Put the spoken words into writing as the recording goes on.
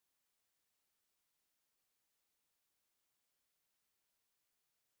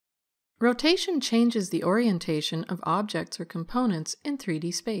Rotation changes the orientation of objects or components in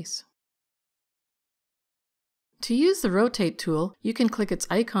 3D space. To use the Rotate tool, you can click its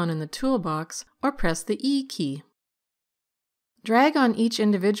icon in the toolbox or press the E key. Drag on each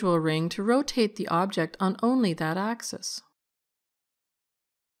individual ring to rotate the object on only that axis.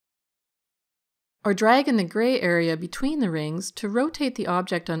 Or drag in the gray area between the rings to rotate the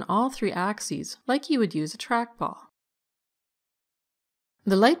object on all three axes, like you would use a trackball.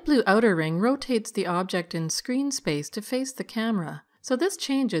 The light blue outer ring rotates the object in screen space to face the camera, so this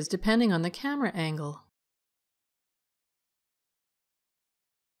changes depending on the camera angle.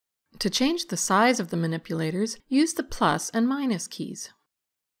 To change the size of the manipulators, use the plus and minus keys.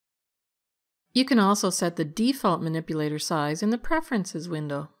 You can also set the default manipulator size in the Preferences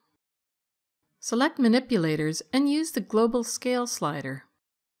window. Select Manipulators and use the Global Scale slider.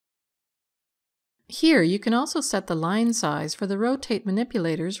 Here you can also set the line size for the Rotate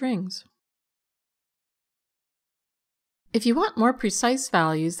manipulator's rings. If you want more precise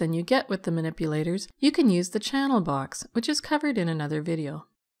values than you get with the manipulators, you can use the channel box, which is covered in another video.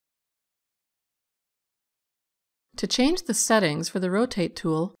 To change the settings for the Rotate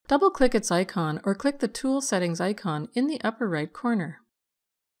tool, double-click its icon or click the Tool Settings icon in the upper right corner.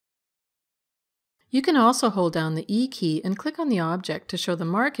 You can also hold down the E key and click on the object to show the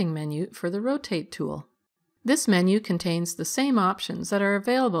marking menu for the Rotate tool. This menu contains the same options that are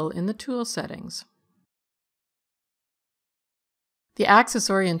available in the tool settings. The axis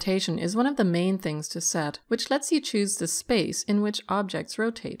orientation is one of the main things to set, which lets you choose the space in which objects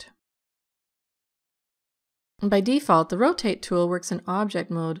rotate. By default, the Rotate tool works in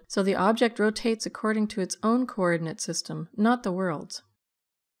object mode, so the object rotates according to its own coordinate system, not the world's.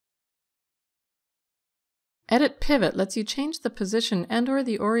 Edit Pivot lets you change the position and/or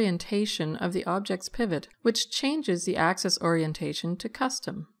the orientation of the object's pivot, which changes the axis orientation to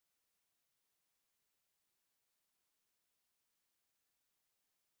custom.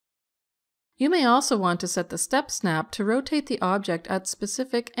 You may also want to set the step snap to rotate the object at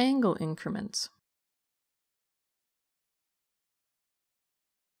specific angle increments.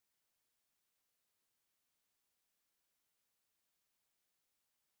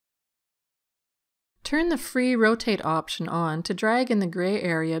 Turn the free Rotate option on to drag in the gray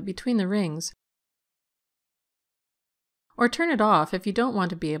area between the rings, or turn it off if you don't want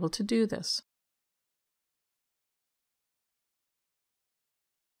to be able to do this.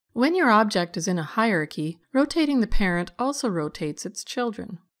 When your object is in a hierarchy, rotating the parent also rotates its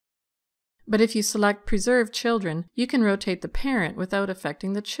children. But if you select Preserve Children, you can rotate the parent without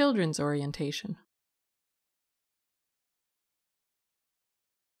affecting the children's orientation.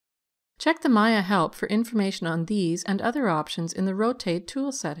 Check the Maya help for information on these and other options in the Rotate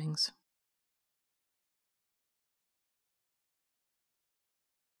tool settings.